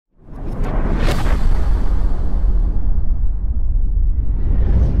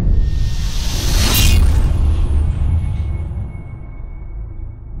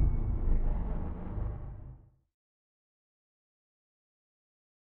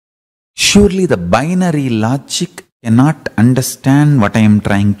surely the binary logic cannot understand what I am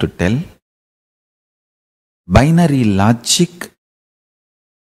trying to tell. Binary logic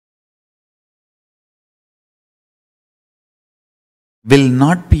will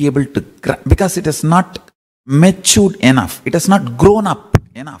not be able to, because it is not matured enough, it has not grown up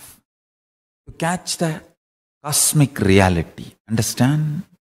enough to catch the cosmic reality. Understand?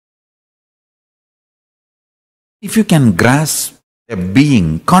 If you can grasp a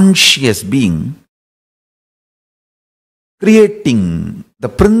being, conscious being, creating the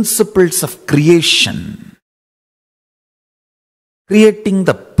principles of creation, creating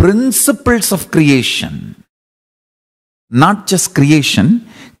the principles of creation, not just creation,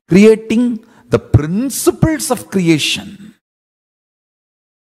 creating the principles of creation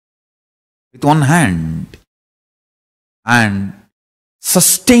with one hand and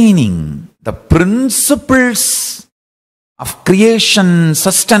sustaining the principles of creation,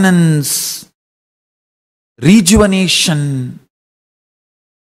 sustenance, rejuvenation,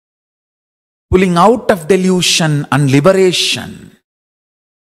 pulling out of delusion and liberation,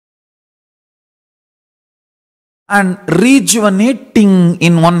 and rejuvenating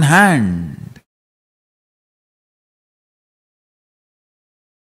in one hand.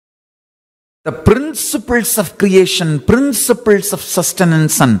 The principles of creation, principles of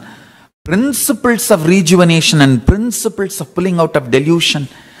sustenance, and principles of rejuvenation, and principles of pulling out of delusion,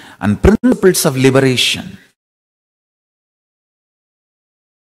 and principles of liberation.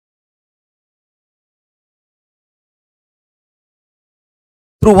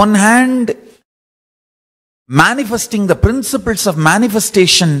 Through one hand, manifesting the principles of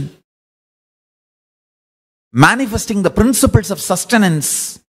manifestation, manifesting the principles of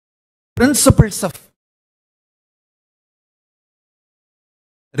sustenance, principles of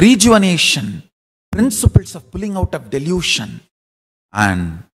rejuvenation, principles of pulling out of delusion,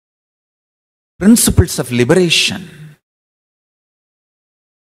 and principles of liberation.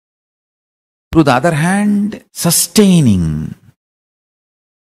 Through the other hand, sustaining,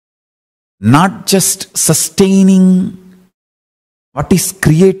 not just sustaining what is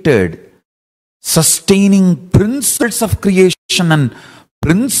created, sustaining principles of creation and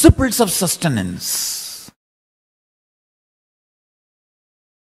principles of sustenance.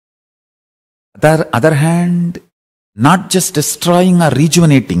 The other hand, not just destroying or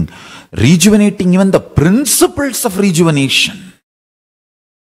rejuvenating, rejuvenating even the principles of rejuvenation.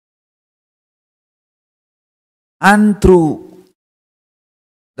 And through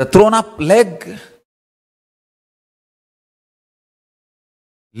the thrown up leg,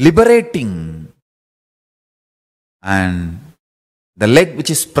 liberating, and the leg which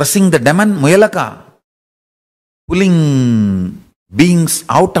is pressing the demon, Muyalaka, pulling beings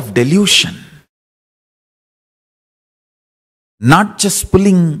out of delusion. Not just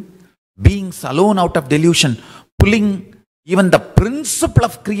pulling beings alone out of delusion, pulling even the principle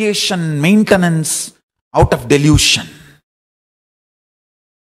of creation, maintenance out of delusion.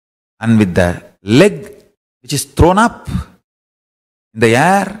 And with the leg which is thrown up in the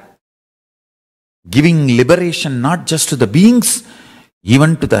air, giving liberation not just to the beings,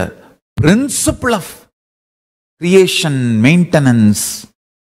 even to the principle of creation, maintenance,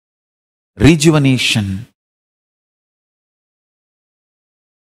 rejuvenation.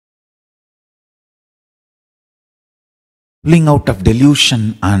 Pulling out of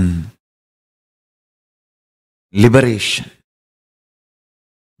delusion and liberation.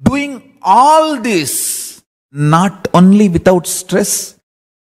 Doing all this not only without stress,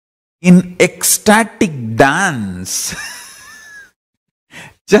 in ecstatic dance.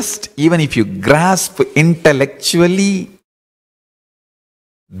 Just even if you grasp intellectually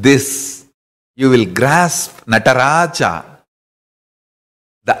this, you will grasp Nataraja,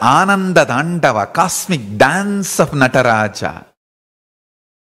 the Ananda Tandava, cosmic dance of Nataraja.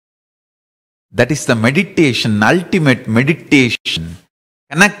 That is the meditation, ultimate meditation,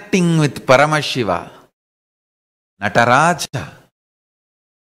 connecting with ParamaShiva, Nataraja.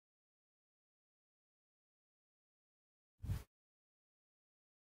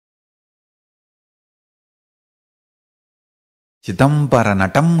 Chidambara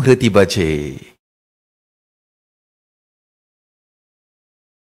natam hriti bhaje.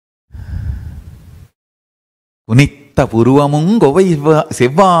 Unitta puruvamung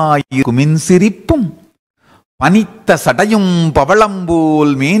sevvayu kuminsirippum. Panitta satayum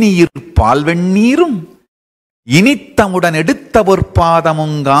pavalambol meniyir palvenneerum. Inithamudan edutha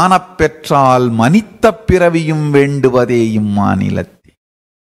porpadamung gaanappetral manitha piraviyum venduvadeyum maanilatte.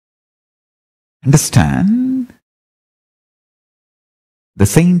 Understand? The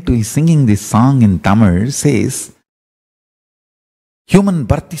saint who is singing this song in Tamil says, human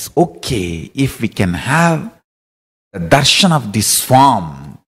birth is okay if we can have the darshan of this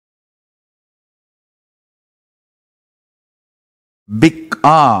form.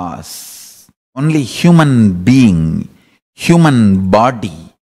 Because only human being, human body,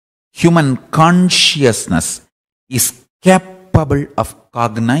 human consciousness is capable of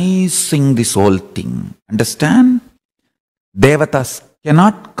cognizing this whole thing. Understand? Devatas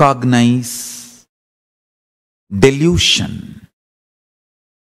cannot cognize delusion.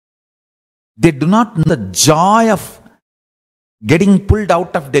 They do not know the joy of getting pulled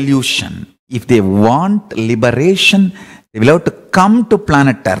out of delusion. If they want liberation, they will have to come to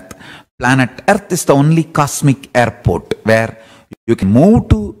planet Earth. Planet Earth is the only cosmic airport where you can move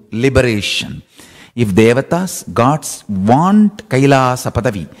to liberation. If Devatas, gods, want Kailasa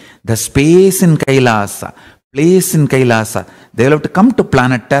Padavi, the space in Kailasa, place in Kailasa, they will have to come to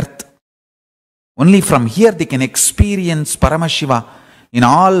planet Earth. Only from here they can experience ParamaShiva in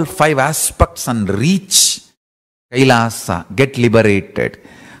all 5 aspects and reach Kailasa, get liberated.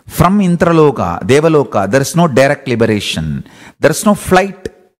 From Intraloka, Devaloka, there is no direct liberation. There is no flight,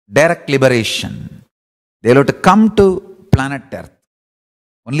 direct liberation. They will have to come to planet Earth.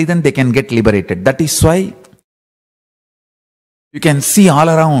 Only then they can get liberated. That is why you can see all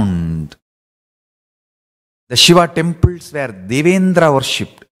around the Shiva temples where Devendra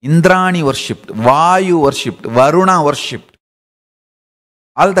worshipped, Indrani worshipped, Vayu worshipped, Varuna worshipped.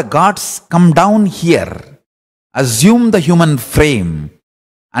 All the gods come down here, assume the human frame,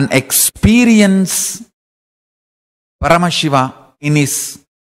 and experience ParamaShiva in his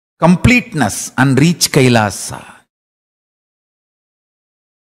completeness and reach Kailasa.